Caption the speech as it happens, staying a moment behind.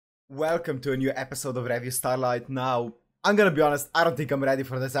Welcome to a new episode of Revue Starlight. Now, I'm gonna be honest, I don't think I'm ready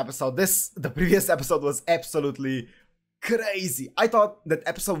for this episode. The previous episode was absolutely crazy. I thought that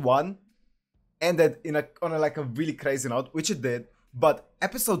episode 1 ended on a really crazy note, which it did, but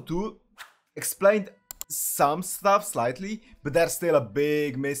episode 2 explained some stuff slightly, but there's still a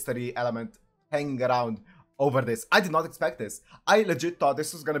big mystery element hanging around over this. I did not expect this. I legit thought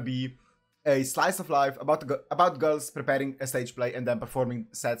this was gonna be a slice of life about girls preparing a stage play and then performing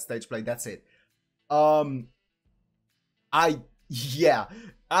said stage play. That's it. I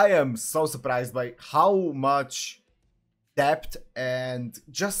am so surprised by how much depth and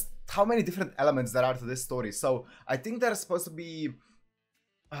just how many different elements there are to this story. So I think there's supposed to be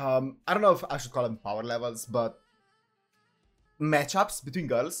I don't know if I should call them power levels, but matchups between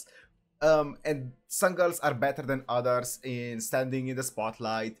girls. And some girls are better than others in standing in the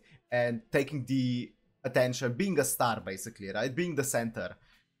spotlight and taking the attention, being a star basically, right? Being the center.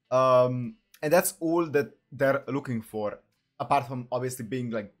 And that's all that they're looking for, apart from obviously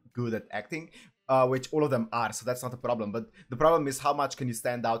being like good at acting, which all of them are, so that's not a problem. But the problem is how much can you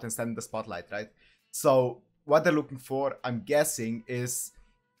stand out and stand in the spotlight, right? So what they're looking for, I'm guessing, is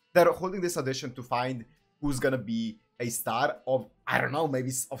they're holding this audition to find who's gonna be a star of, I don't know,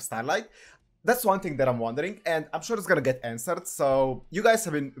 maybe of Starlight. That's one thing that I'm wondering, and I'm sure it's gonna get answered. So you guys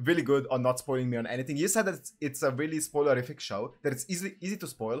have been really good on not spoiling me on anything. You said that it's a really spoilerific show, that it's easy to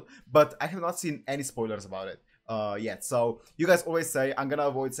spoil, but I have not seen any spoilers about it yet. So you guys always say I'm gonna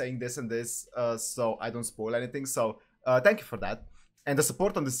avoid saying this and this, so I don't spoil anything. So thank you for that. And the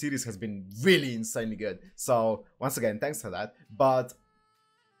support on the series has been really insanely good. So once again, thanks for that. But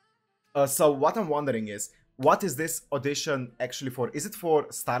so what I'm wondering is, what is this audition actually for? Is it for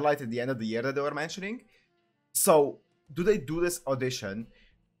Starlight at the end of the year that they were mentioning? So do they do this audition?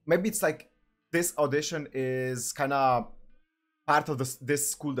 Maybe it's like this audition is kind of part of this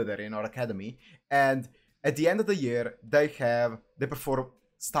school that they're in, or academy, and at the end of the year they perform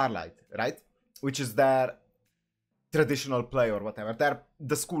Starlight, right? Which is their traditional play or whatever. They're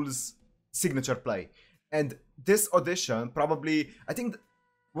the school's signature play. And this audition probably, I think,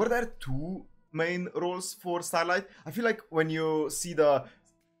 were there two main roles for Starlight? I feel like when you see the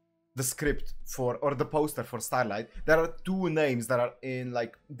script for, or the poster for Starlight, there are two names that are in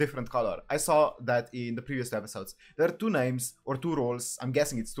like different color. I saw that in the previous episodes. There are two names or two roles, I'm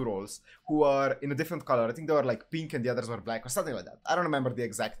guessing it's two roles, who are in a different color. I think they were like pink and the others were black or something like that. I don't remember the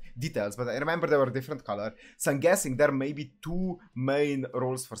exact details, but I remember they were a different color. So I'm guessing there may be two main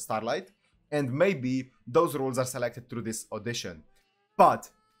roles for Starlight, and maybe those roles are selected through this audition. But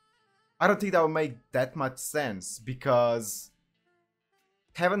I don't think that would make that much sense, because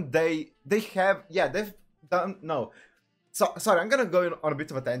haven't they've done, no. So, sorry, I'm gonna go on a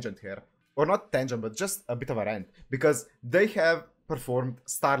bit of a tangent here. Or not tangent, but just a bit of a rant. Because they have performed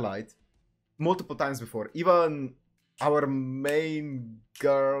Starlight multiple times before. Even our main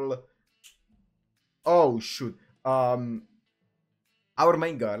girl... Oh, shoot. Our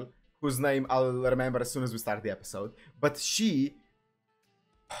main girl, whose name I'll remember as soon as we start the episode. But she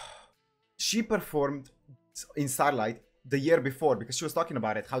performed in Starlight the year before, because she was talking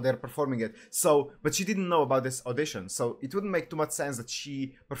about it, how they're performing it. So, but she didn't know about this audition, so it wouldn't make too much sense that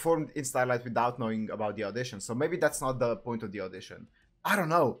she performed in Starlight without knowing about the audition. So maybe that's not the point of the audition. I don't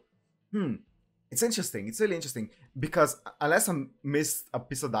know. It's interesting. It's really interesting, because unless I missed a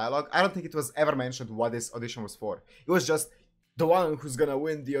piece of dialogue, I don't think it was ever mentioned what this audition was for. It was just the one who's gonna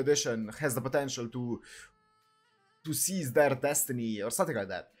win the audition has the potential to seize their destiny or something like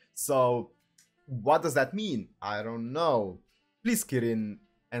that. So what does that mean? I don't know. Please, Kirin,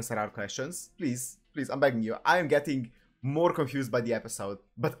 answer our questions. Please, I'm begging you. I am getting more confused by the episode,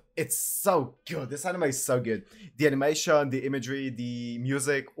 but it's so good. This anime is so good. The animation, the imagery, the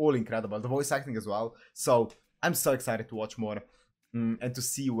music, all incredible. The voice acting as well. So I'm so excited to watch more and to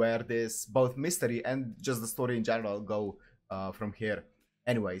see where this, both mystery and just the story in general, go from here.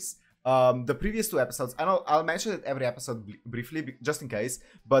 Anyways. The previous two episodes, I'll mention it every episode briefly, just in case,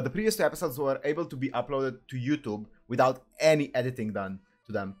 but the previous two episodes were able to be uploaded to YouTube without any editing done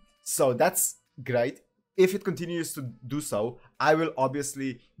to them. So that's great. If it continues to do so, I will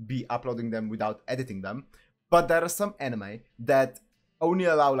obviously be uploading them without editing them. But there are some anime that only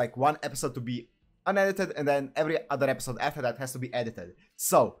allow like one episode to be unedited, and then every other episode after that has to be edited.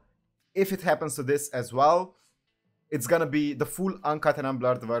 So if it happens to this as well, it's gonna be the full uncut and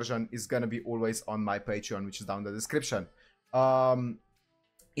unblurred version is gonna be always on my Patreon, which is down in the description.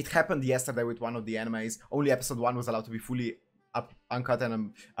 It happened yesterday with one of the animes. Only episode 1 was allowed to be fully uncut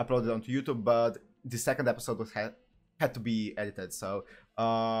and uploaded onto YouTube, but the second episode was had to be edited. So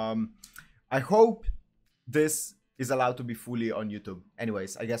I hope this is allowed to be fully on YouTube.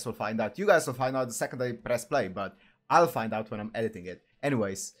 Anyways, I guess we'll find out. You guys will find out the second I press play, but I'll find out when I'm editing it.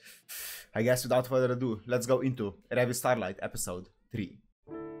 Anyways, I guess without further ado, let's go into Revue Starlight episode 3.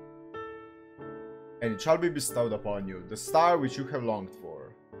 And it shall be bestowed upon you, the star which you have longed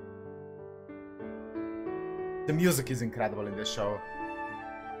for. The music is incredible in this show.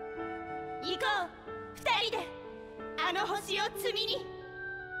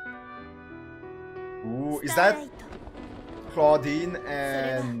 Ooh, is that Claudine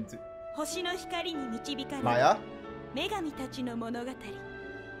and Maya?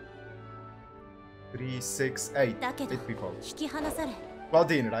 3, 6, 8. 8 people.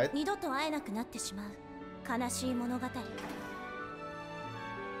 Claudine, right?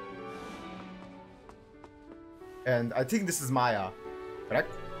 And I think this is Maya,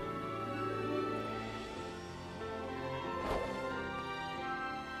 correct?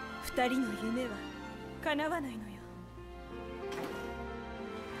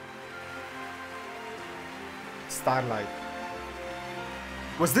 Starlight.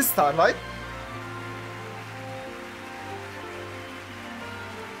 Was this Starlight?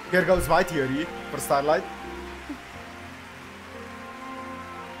 Here goes my theory for Starlight.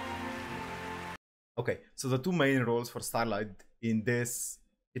 Okay, so the two main roles for Starlight in this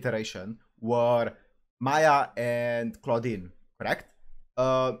iteration were Maya and Claudine, correct?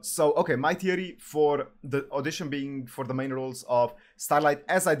 Okay, my theory for the audition being for the main roles of Starlight,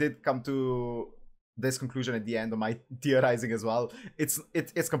 as I did come to this conclusion at the end of my theorizing as well, it's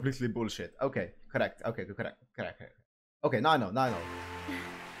completely bullshit. Okay, correct. Okay, correct. Okay, now I know.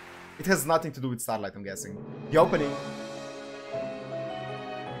 It has nothing to do with Starlight, I'm guessing. The opening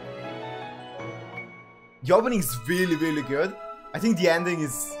is really, really good. I think the ending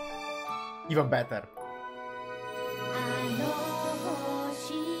is even better.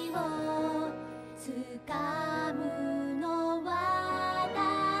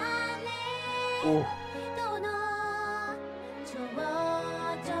 Ooh.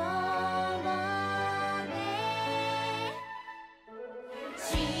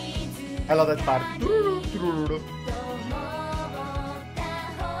 I love that part.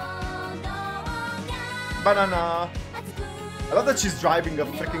 Banana. I love that she's driving a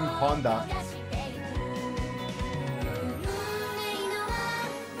freaking Honda.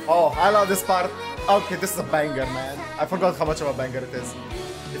 Oh, I love this part. Okay, this is a banger, man. I forgot how much of a banger it is.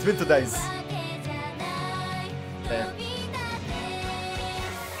 It's been 2 days. Damn.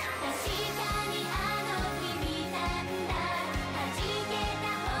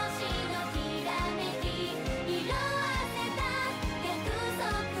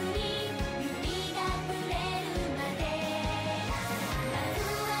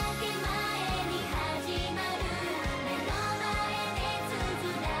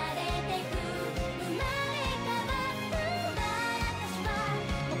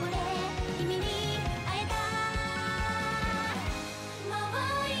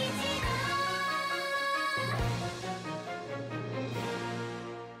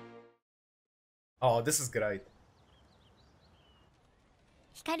 Oh, this is great.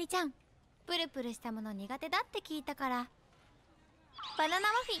 ひかりちゃん、プルプルしたもの苦手だって聞いたから、バナナマ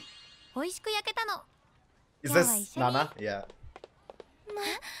フィン美味しく焼けたの。Is this Nana? Yeah.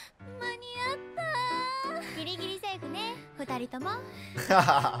 間に合った。ギリギリセーフね、2人とも。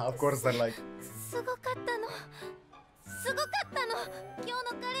Of course they're like. すごかったの。すごかったの。今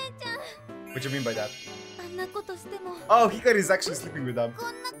日のカレンちゃん。What do you mean by that? あんなことしても。Oh, Hikari is actually sleeping with them. こ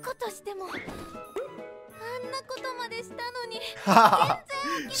んなことしても。あんなことまでしたのに。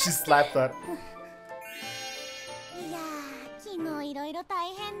She slapped her. いやー、昨日いろいろ大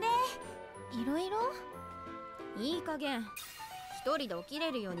変で。いろいろ？いい加減一人で起き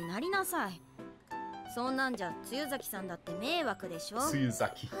れるようになりなさい。そんなんじゃ露崎さんだって迷惑でしょ。露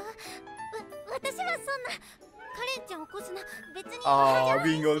崎。私はそんなカレンちゃん起こすな。別に。ああ、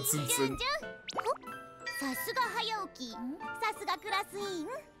ビンゴツンツン。さすが早起き。さすがクラス委員。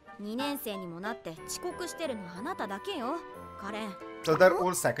2年生にもなって遅刻してるのあなただけよ、カレン。So they're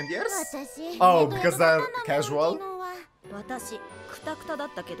all second years? Oh, because they're casual? 私、クタクタだっ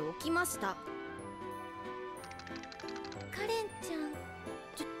たけど起きました。カレンちゃん、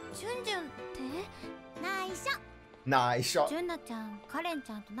ジュンジュンって内緒。内緒。ジュンナちゃん、カレン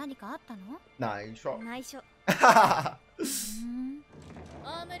ちゃんと何かあったの？内緒。内緒。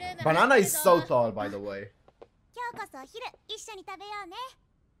Banana is so tall, by the way. 今日こそお昼一緒に食べようね。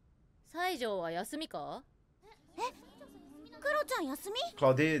西条は休みか？クロちゃん休み？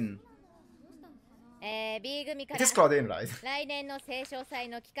 Claudine. B 組か It ら is Claudine, right? 来年の青少祭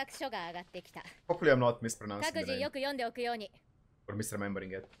の企画書が上がってきた。Hopefully I'm not mispronouncing 各 the 自 name よく読んでおくように。 or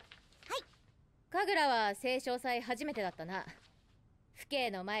misremembering it. 神楽は聖書祭初めてだったな。父兄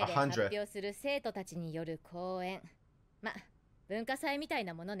の前で発表する生徒たちによる講演。ま、文化祭みたい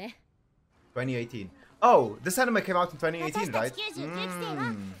なものね。2018. Oh, this anime came out in 2018, 私た right? ち99期生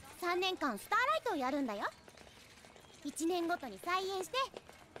は3年間スターライトをやるんだよ。1年ごとに再演して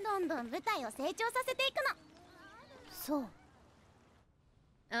どんどん舞台を成長させていくの。そう。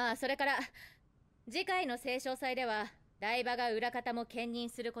ああ、それから次回の聖書祭では台場が裏方も兼任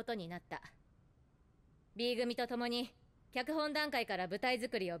することになった。B 組と共に脚本段階から舞台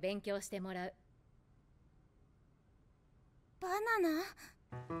作りを勉強してもらう。バナナ。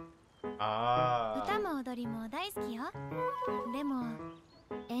歌も踊りも大好きよ。でも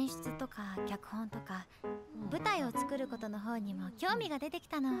演出とか脚本とか舞台を作ることの方にも興味が出てき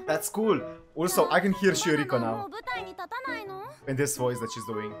たの。 That's cool. Also, I can hear Shuriko も now う舞台に立たないの？ in this voice that she's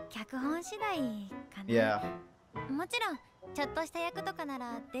doing. 脚本次第かな。 Yeah. もちろんちょっとした役とかな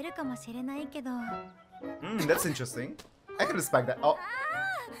ら出るかもしれないけど。That's interesting. I can respect that. Oh.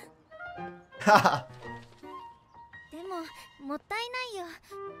 でももったいないよ。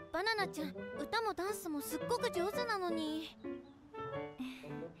バナナちゃん歌もダンスもすっごく上手なのに。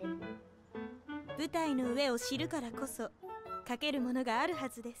舞台の上を知るからこそ書けるものがあるは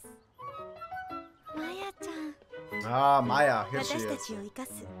ずです。マヤちゃん。Maya, here she 私た is. ちを生か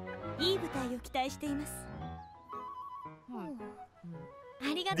すいい舞台を期待しています。あ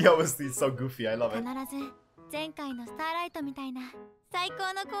りがと The う。 OST is so goofy. I love 必 it. ず前回のスターライトみたいな最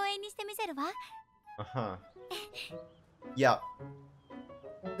高の公演にしてみせるわ。Yeah.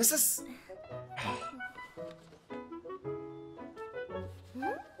 This is.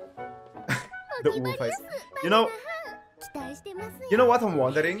 The Uwu face. You know. 期待してますよ。 You know what I'm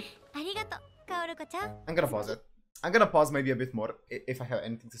wondering? ありがとう、カオルコちゃん。 I'm gonna pause it. I'm gonna pause maybe a bit more if I have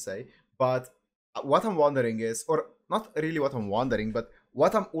anything to say. But what I'm wondering is, or not really what I'm wondering, but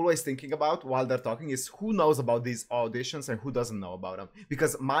what I'm always thinking about while they're talking is who knows about these auditions and who doesn't know about them.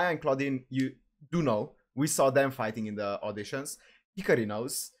 Because Maya and Claudine, you do know. We saw them fighting in the auditions. Hikari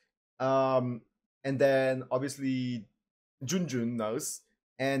knows. And then obviously Junjun knows.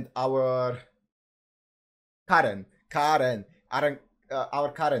 And our Karen,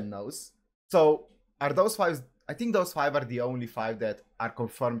 our Karen knows. So are those five? I think those five are the only five that are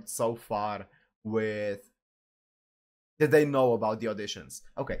confirmed so far with that they know about the auditions.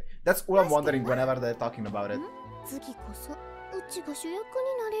 Okay, that's all I'm wondering whenever they're talking about it. 次こそうちが主役に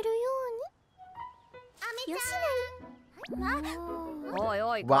なれるように。よしおい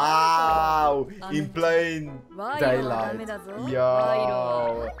おい。 Wow, in plain ワイロはダメ daylight. だぞ。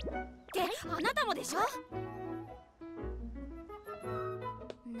 Yo. ってあなたもでしょ。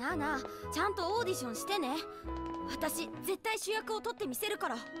なあなあ、ちゃんとオーディションしてね。私絶対主役を取ってみせるか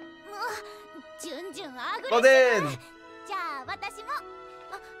ら。じゅんじゅんアグレッシブ。 Claudine. じゃあ私も。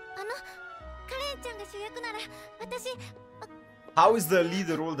カレンちゃんが主役なら私。 How is the lead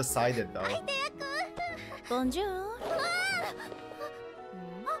role decided though? ボンジュール。クロ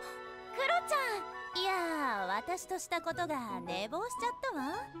ちゃん。いやー、私としたことが寝坊しちゃったわ。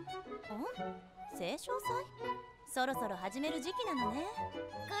聖書祭そろそろ始める時期なのね。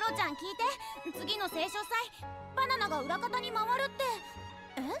クロちゃん聞いて。次の聖書祭バナナが裏方に回るって。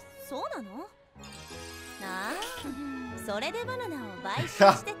そうなの？ああ、それでバナナを買収して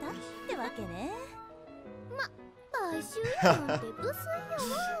たってわけね。買収なんてブスよ。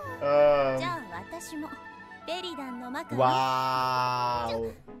じゃあ私もベリダンのマカ。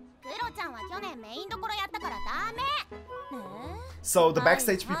 Wow. クロちゃんは去年メインどころやったからダメ。 So the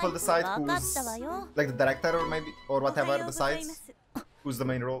backstage people decide わかっ who's たわよ。 like the director or maybe or おは whatever ようございま decides す。 who's the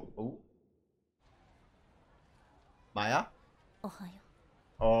main role. Oh, Maya. おはよ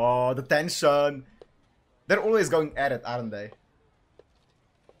Oh, the tension. They're always going at it, aren't they?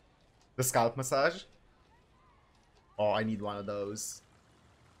 The scalp massage. Oh, I need one of those.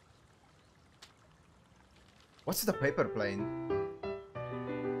 What's the paper plane?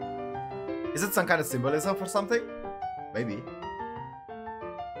 Is it some kind of symbolism for something? Maybe.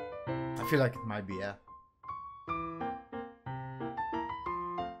 I feel like it might be, yeah.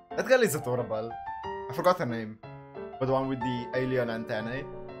 That girl is adorable. I forgot her name. But the one with the alien antennae.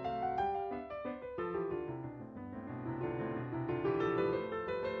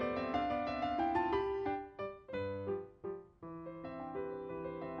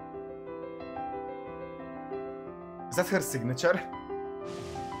 Is that her signature?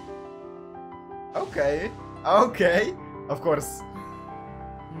 Okay. Okay. Of course.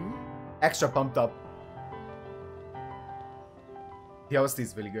 Extra pumped up. The host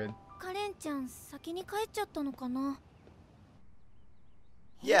is really good. カレンちゃん先に帰っちゃったのかな。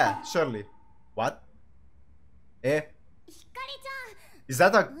 Yeah, surely. What? Eh? ひかりちゃん。 Is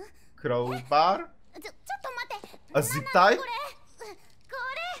that a crowbar? ちょっと待って。 A zip tie? これ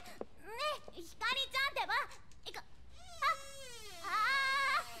ね、ひかりちゃんってばいか、ひ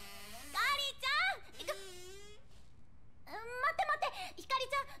かりちゃんいか、待って、ひかり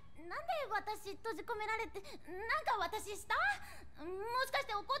ちゃん、なんで私閉じ込められて、なんか私した？もしかし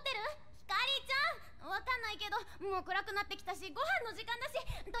て怒ってる？ひかりちゃん、わかんないけど、もう暗くなってきたし、ご飯の時間だし、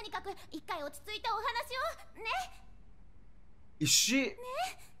とにかく一回落ち着いてお話をね。 Is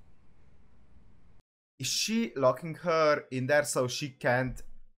she locking her in there so she can't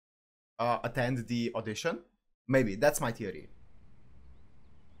attend the audition? Maybe, that's my theory.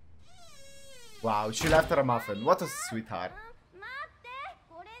 Wow, she left her a muffin. What a sweetheart. 待って、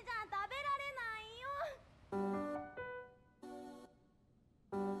これじゃ食べられないよ。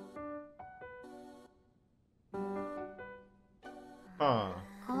 Huh.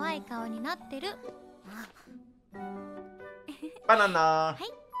 怖い顔になってる。 Banana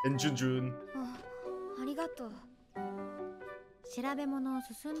and Junjun. ありがとう。調べ物を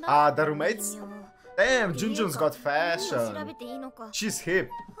進んだ。 Ah, the roommates? Damn, Junjun's got 調 fashion. べていいのか。 She's hip.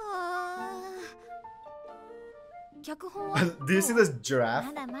 脚本は Do you see this giraffe?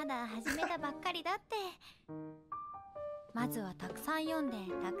 まだまだ始めたばっかりだって。まずはたくさん読んで、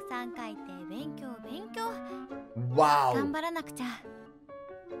たくさん書いて、勉強。 Wow. 頑張らなくちゃ。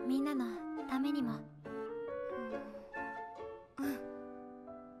みんなのためにも。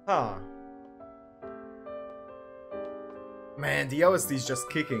 Huh. Man, the OST is just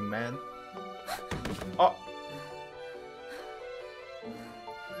kicking, man. Oh.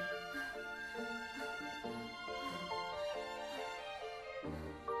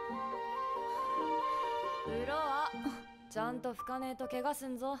 ちゃんと拭かねえと怪我す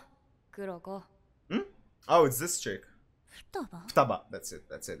んぞ、黒子。 Oh, it's this chick. 双葉？ Futaba. That's it.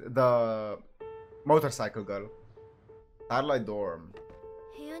 The motorcycle girl. Starlight dorm.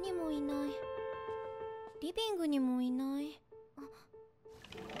 部屋にもいない。リビングにもいない。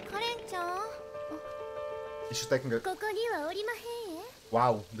カレンちゃん？ Is she taking a... ここにはおりまへんえ。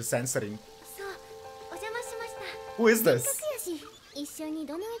 Wow, the censoring. そう、お邪魔しました。 Who is せっ this? かくやし、一緒に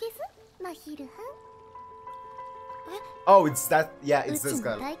どないです？マヒルはん。 Oh, it's that. Yeah, う it's ち this も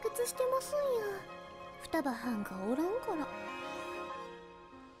girl. 退屈してますんや。双葉はんがおらんから。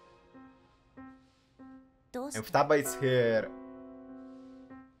どうし And て？ Futaba is here.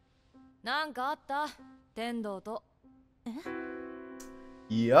 なんかあった？天道と。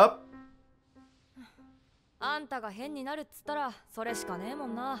 Yup. あんたが変になるっつったらそれしかねえも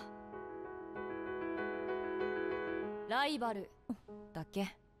んな。ライバルだっ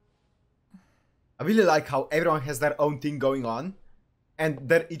け？ I really like how everyone has their own thing going on, and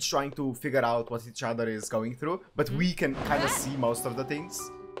they're each trying to figure out what each other is going through, but we can kind of see most of the things.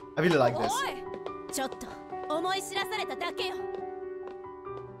 I really like this. ちょっと思い知らされただけよ。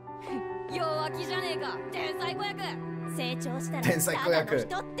弱気じゃねえか、天才子役。成長したら天才子役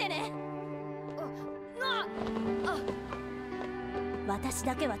ただの人ってね。私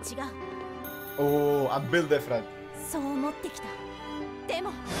だけは違う。 Oh, I'm built different. そう思ってきた。で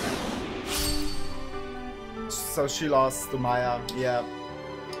も So she lost to Maya. Yeah,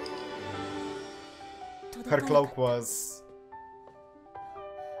 届 her かなか cloak った。 was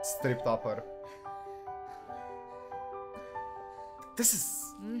stripped off her. This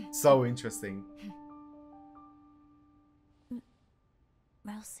is so interesting.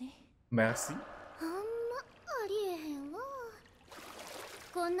 Mercy? Merci. あんまありえへんわ。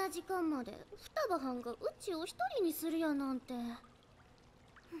こんな時間まで双葉はんがうちを一人にするやなんて。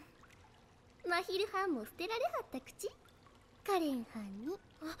マヒルはんも捨てられはった口？カレンはんに。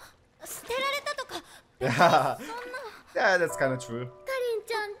あ、捨てられたとか。 Yeah, yeah, that's kind of true. カレン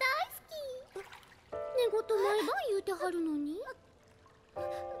ちゃん大好き。寝言毎晩言うてはるのに。あ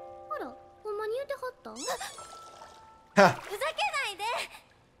ら、ほんまに言うてはった？ Ha. ふざけないで。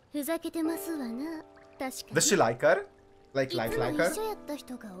ふざけてますわな。確かに。 Does she like her? Like いつも her? 一緒やった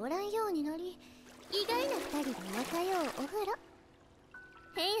人がおらんようになり、意外な二人で仲良うお風呂。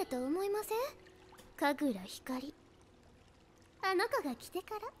変やと思いません？神楽光。あの子が来て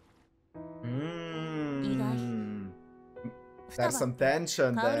から。 There's some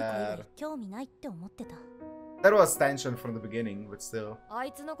tension カオルコ以 there. 外興味ないって思ってた。 There was tension from the beginning, but still. あ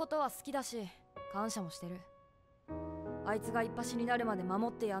いつのことは好きだし感謝もしてる。あいつが一発になるまで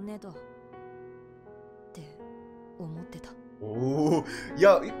守ってやんねえとって思ってた。 Oh,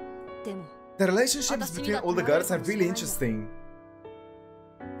 yo, でも the relationships between all the girls are really interesting.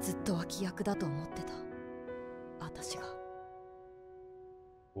 ずっと脇役だと思ってた私が。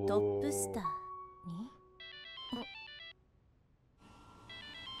トップスターに？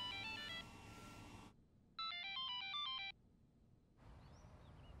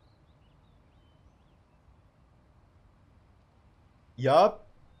 Yup.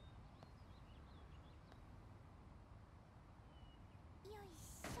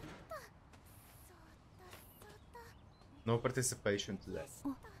 No participation today.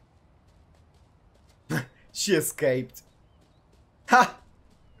 She escaped. Ha!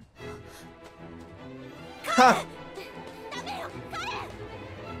 Ha!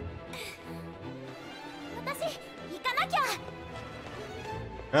 私行かなきゃ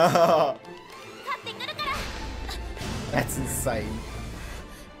That's 買ってくるから insane.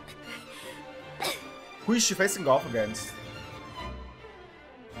 Who is she facing off against?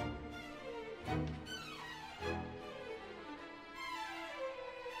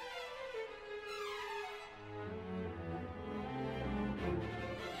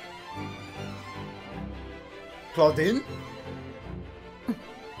 Claudine?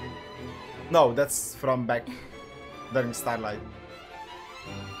 No, that's from back during Starlight.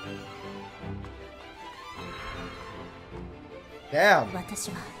 Damn!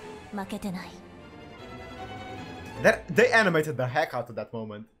 私は負けてない。 They animated the heck out of that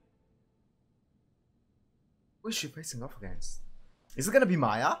moment. Who is she facing off against? Is it gonna be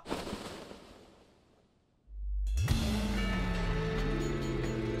Maya?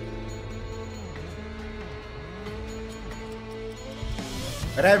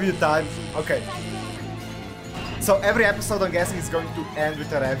 Review time. Okay. So every episode, I'm guessing, is going to end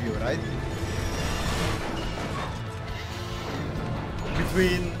with a review, right?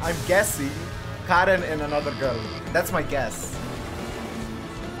 Between, I'm guessing, Karen and another girl. That's my guess.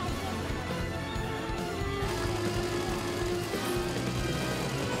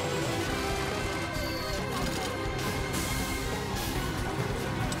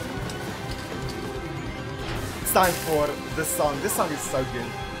 It's time for this song. This song is so good.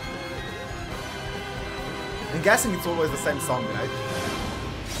 I'm guessing it's always the same song, right?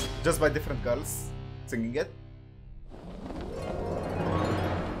 Just by different girls singing it.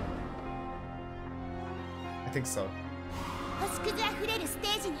 I think so. 星屑あふれるステ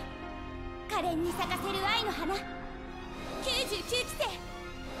ージに可憐に咲かせる愛の花99期生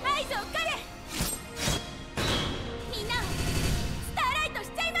愛ぞカレンみんなをスターライト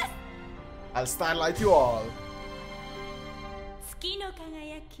しちゃいます I'll starlight you all. 月の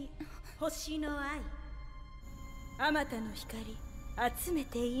輝き星の愛あまたの光集め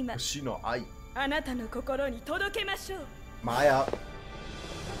て今 Hoshino Ai. あなたの心に届けましょう Maya,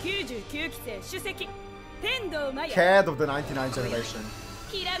 99期生主席天童マヤ head of the 99 generation.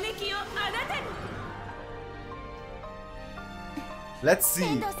 きらめきをあなたに Let's see.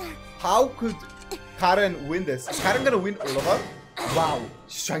 天童さん How could Karen win this? Is Karen gonna win all of them? Wow,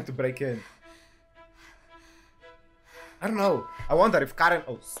 she's trying to break in. I don't know. I wonder if Karen...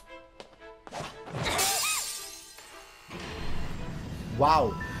 Oh.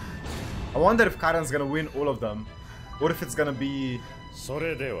 Wow. I wonder if Karen's gonna win all of them. Or if it's gonna be そ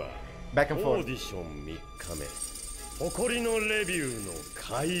れでは back and オー forth. ディション3日目誇りのレビューの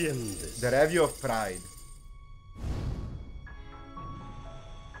開演です The review of Pride.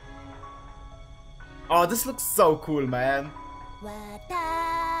 Oh, this looks so cool, man.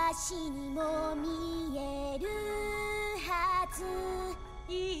 私にも見えるはず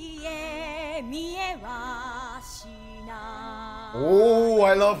いいえ見えはしない Oh,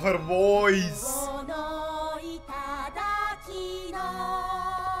 I love her voice. この頂の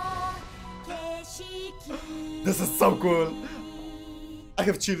景色 This is so cool. I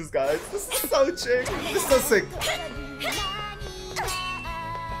have chills, guys. This is so chick. This is so sick.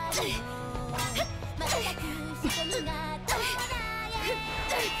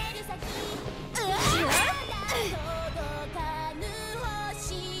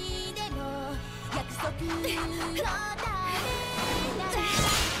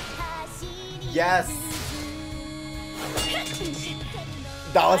 Yes.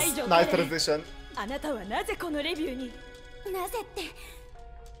 That was nice transition. あなたはなぜこのレビューになぜってそん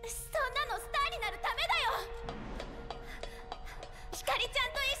なのスターになるためだよひかりちゃん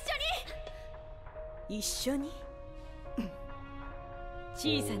と一緒に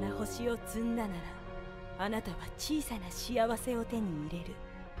小さな星を積んだならあなたは小さな幸せを手に入れる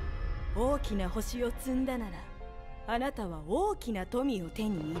大きな星を積んだならあなたは大きな富を手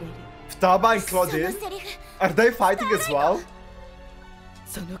に入れる Futaba and Claudine, are they fighting as well?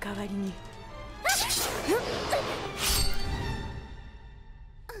 その代わりに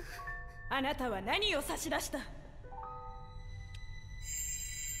あなたは何を差し出した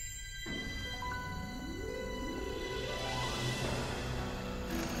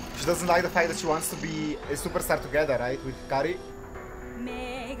She doesn't like the fact that she wants to be a superstar together, right? With Kari?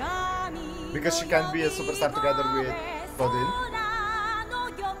 Because she can't be a superstar together with Claudine.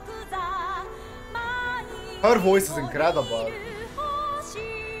 Her voice is incredible.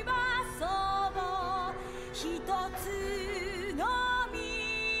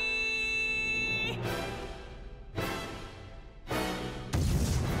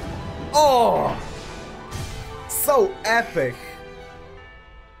 so epic.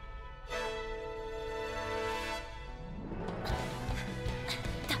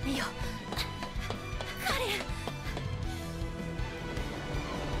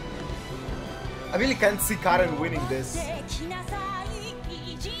 I really can't see Karen winning this.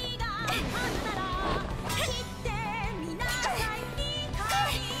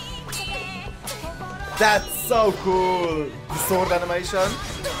 That's so cool! The sword animation.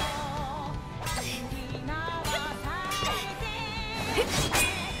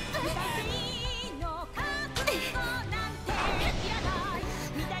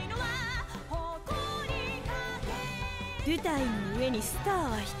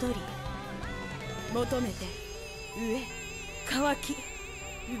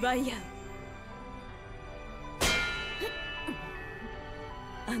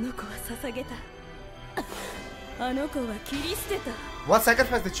 What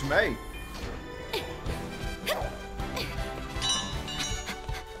sacrifice did she make?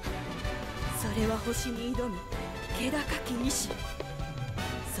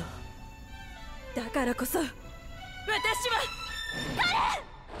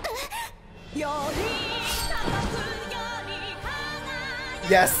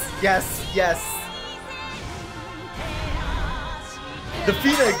 Yes, yes, yes. The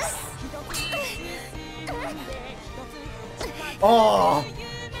Phoenix. Oh.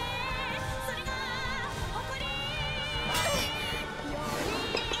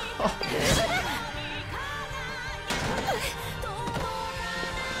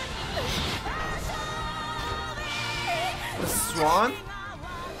 The swan?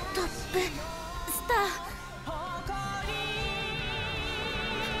 Top star.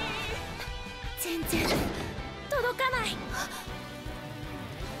 全然届かない。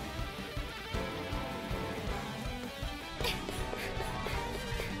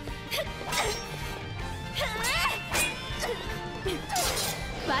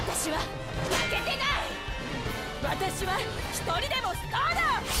私は負けてない。私は一人でもスターだ。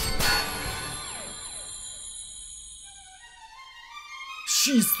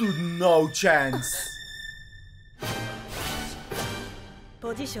She stood no chance.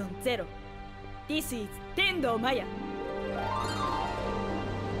 Position 0. This is 天童マヤ。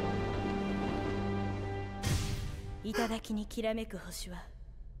頂にきらめく星は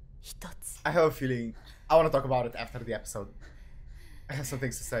一つ。I have a feeling I want to talk about it after the episode. I have some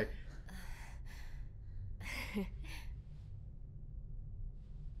things to say.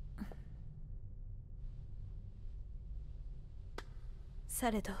 さ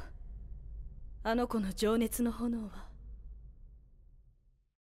れど、あの子の情熱の炎は。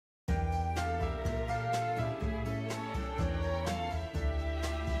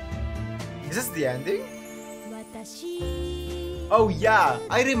Is this the ending? Oh yeah,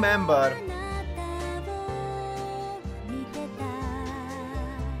 I remember.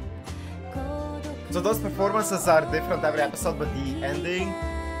 So those performances are different every episode, but the ending,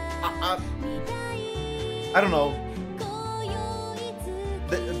 I don't know.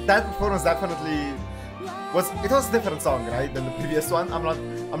 That performance definitely was. It was a different song, right, than the previous one. I'm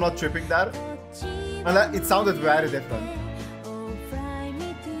not tripping there. And it sounded very different.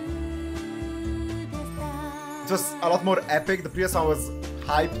 It was a lot more epic. The previous one was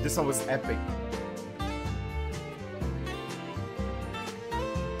hype. This one was epic.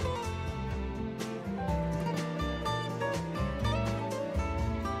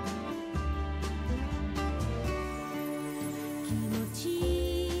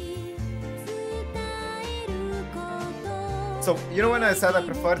 So, you know when I said I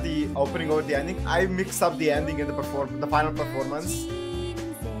prefer the opening over the ending? I mix up the ending and the final performance.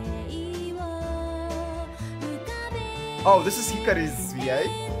 Oh, this is Hikari's VA?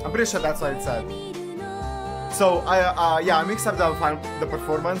 I'm pretty sure that's what it said. So, I mixed up the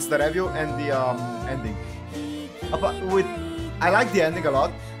performance, the review, and the ending. I like the ending a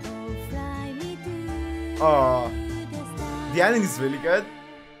lot. The ending is really good.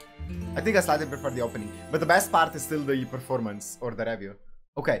 I think I slightly prefer the opening, but the best part is still the performance or the review.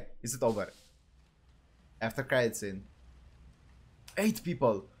 Okay, is it over? After credits scene. 8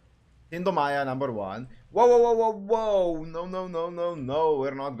 people. Indomaya number 1. Whoa, whoa, whoa, whoa, whoa. No, no, no, no, no.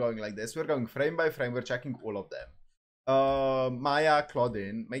 We're not going like this. We're going frame by frame. We're checking all of them. Maya,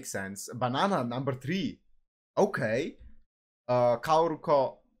 Claudine. Makes sense. Banana number 3. Okay.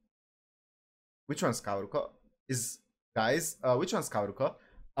 Kaoruko. Which one's Kaoruko? Guys, which one's Kaoruko?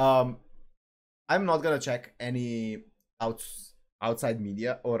 I'm not gonna check any outside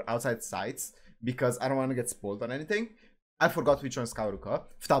media or outside sites because I don't want to get spoiled on anything. I forgot which one's Kaoruko.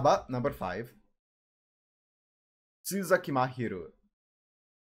 Futaba, number 5. Tsuzaki Mahiru.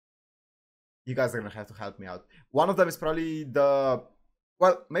 You guys are gonna have to help me out. One of them is probably the...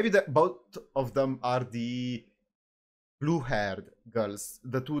 Well, maybe both of them are the blue-haired girls.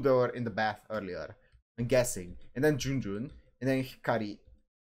 The two that were in the bath earlier. I'm guessing. And then Junjun. And then Hikari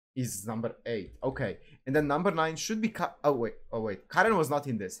is number 8. Okay. And then number 9 should be... Oh, wait. Karen was not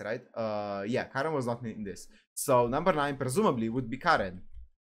in this, right? Yeah, Karen was not in this. So, number 9 presumably would be Karen.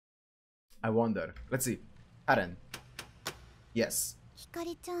 I wonder. Let's see. Karen. Yes. ひか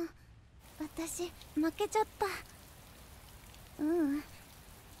りちゃん、私負けちゃった。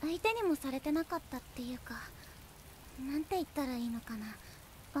相手にもされてなかったっていうか、なんて言ったらいいのかな。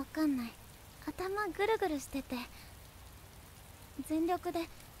わかんない。頭ぐるぐるしてて、全力で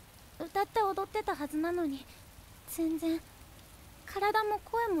歌って踊ってたはずなのに、全然体も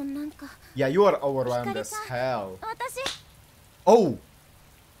声もなんか。Yeah, you are overwhelmed as hell. 私。Oh.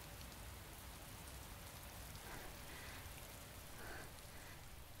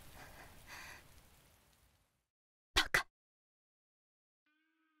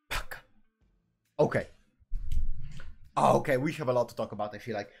 Okay. Okay, we have a lot to talk about, I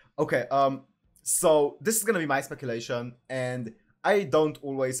feel like. Okay, so this is gonna be my speculation, and I don't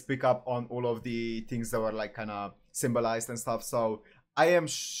always pick up on all of the things that were like kind of symbolized and stuff, so I am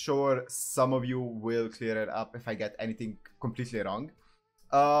sure some of you will clear it up if I get anything completely wrong.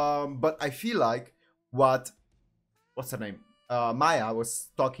 But I feel like what's her name? Maya was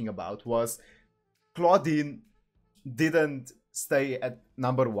talking about was Claudine didn't stay at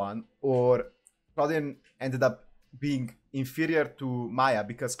number 1, or Claudine ended up being inferior to Maya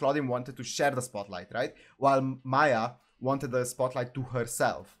because Claudine wanted to share the spotlight, right? While Maya wanted the spotlight to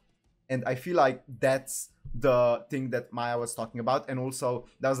herself. And I feel like that's the thing that Maya was talking about. And also,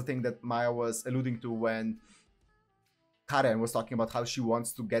 that was the thing that Maya was alluding to when Karen was talking about how she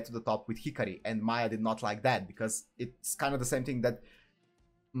wants to get to the top with Hikari. And Maya did not like that because it's kind of the same thing that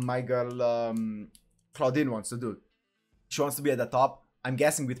my girl Claudine wants to do. She wants to be at the top, I'm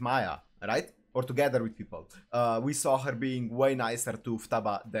guessing with Maya, right? Or together with people. We saw her being way nicer to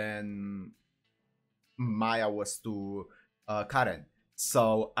Futaba than Maya was to Karen.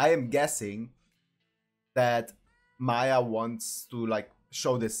 So I am guessing that Maya wants to like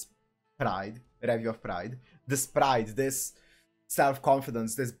show this pride, revue of pride, this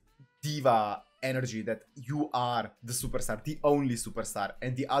self-confidence, this diva energy that you are the superstar, the only superstar,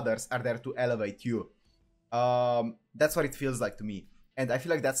 and the others are there to elevate you. That's what it feels like to me. And I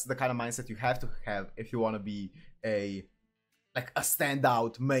feel like that's the kind of mindset you have to have if you want to be a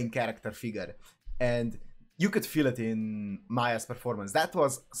standout main character figure. And you could feel it in Maya's performance. That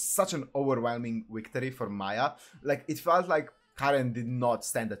was such an overwhelming victory for Maya. Like, it felt like Karen did not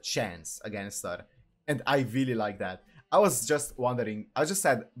stand a chance against her. And I really like that. I was just wondering, I just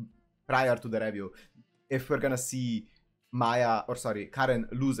said prior to the review, if we're gonna see Karen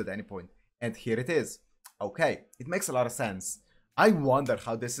lose at any point. And here it is. Okay, it makes a lot of sense. I wonder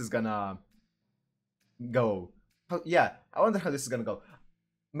how this is gonna go. Yeah, I wonder how this is gonna go.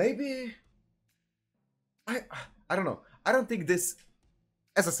 Maybe... I don't know. I don't think this...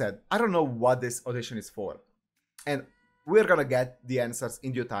 As I said, I don't know what this audition is for. And we're gonna get the answers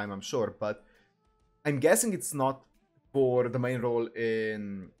in due time, I'm sure. But I'm guessing it's not for the main role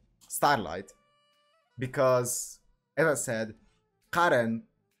in Starlight. Because, as I said, Karen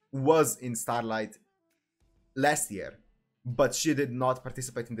was in Starlight last year. But she did not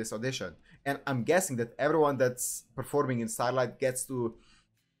participate in this audition. And I'm guessing that everyone that's performing in Starlight gets to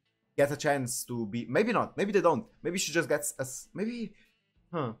get a chance to be... Maybe not. Maybe they don't. Maybe she just gets a... Maybe...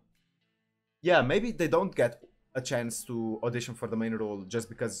 Yeah, maybe they don't get a chance to audition for the main role just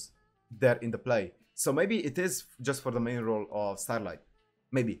because they're in the play. So maybe it is just for the main role of Starlight.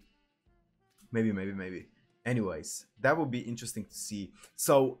 Maybe. Maybe. Anyways, that would be interesting to see.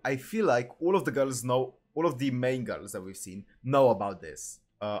 So I feel like all of the girls know... All of the main girls that we've seen know about this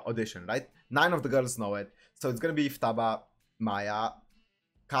audition, right? 9 of the girls know it. So it's gonna be Futaba, Maya,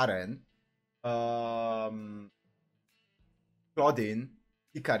 Karen, Claudine,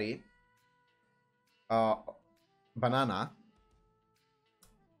 Hikari, Banana.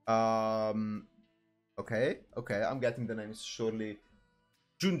 Okay, I'm getting the names surely.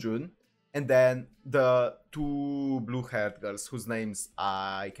 Junjun, and then the 2 blue-haired girls whose names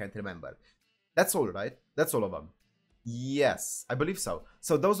I can't remember. That's all, right? That's all of them. Yes, I believe so.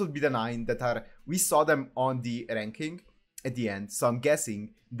 So those would be the 9 that are... We saw them on the ranking at the end. So I'm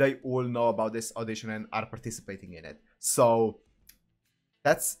guessing they all know about this audition and are participating in it. So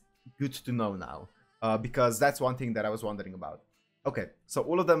that's good to know now. Because that's one thing that I was wondering about. Okay, so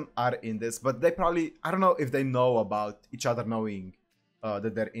all of them are in this. But they probably... I don't know if they know about each other knowing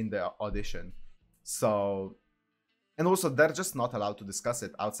that they're in the audition. So... And also, they're just not allowed to discuss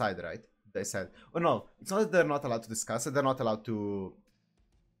it outside, right? they said. Oh no, it's not that they're not allowed to discuss it, they're not allowed to...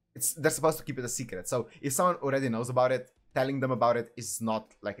 They're supposed to keep it a secret. So if someone already knows about it, telling them about it is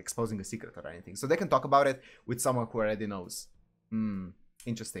not like exposing a secret or anything. So they can talk about it with someone who already knows.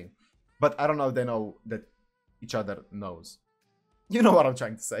 Interesting. But I don't know if they know that each other knows. You know what I'm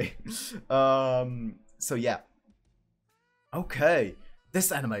trying to say. So yeah. Okay.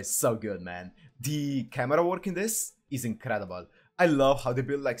 This anime is so good, man. The camera work in this is incredible. I love how they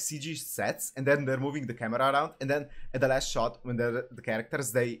build like CG sets and then they're moving the camera around, and then at the last shot when they're the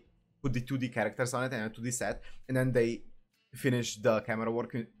characters, they put the 2D characters on it and a 2D set, and then they finish the camera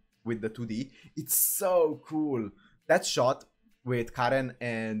work with the 2D. It's so cool. That shot with Karen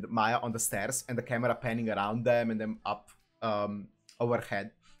and Maya on the stairs and the camera panning around them and them up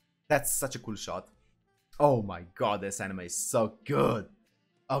overhead. That's such a cool shot. Oh my god, this anime is so good.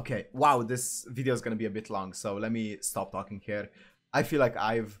 Okay, wow, this video is gonna be a bit long, so let me stop talking here. I feel like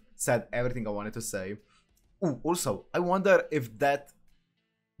I've said everything I wanted to say. Ooh, also, I wonder if that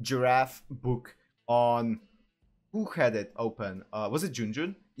giraffe book on... Who had it open? Was it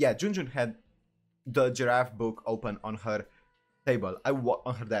Junjun? Yeah, Junjun had the giraffe book open on her table,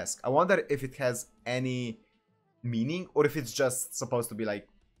 on her desk. I wonder if it has any meaning, or if it's just supposed to be like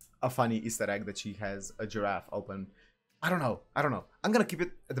a funny Easter egg that she has a giraffe open. I don't know. I'm gonna keep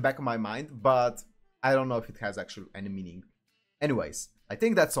it at the back of my mind, but I don't know if it has actually any meaning. Anyways, I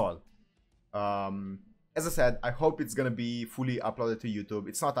think that's all. As I said, I hope it's gonna be fully uploaded to YouTube.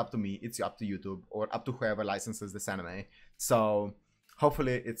 It's not up to me, it's up to YouTube, or up to whoever licenses this anime. So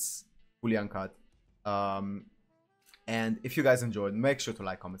hopefully it's fully uncut. And if you guys enjoyed, make sure to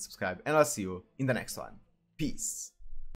like, comment, subscribe, and I'll see you in the next one. Peace.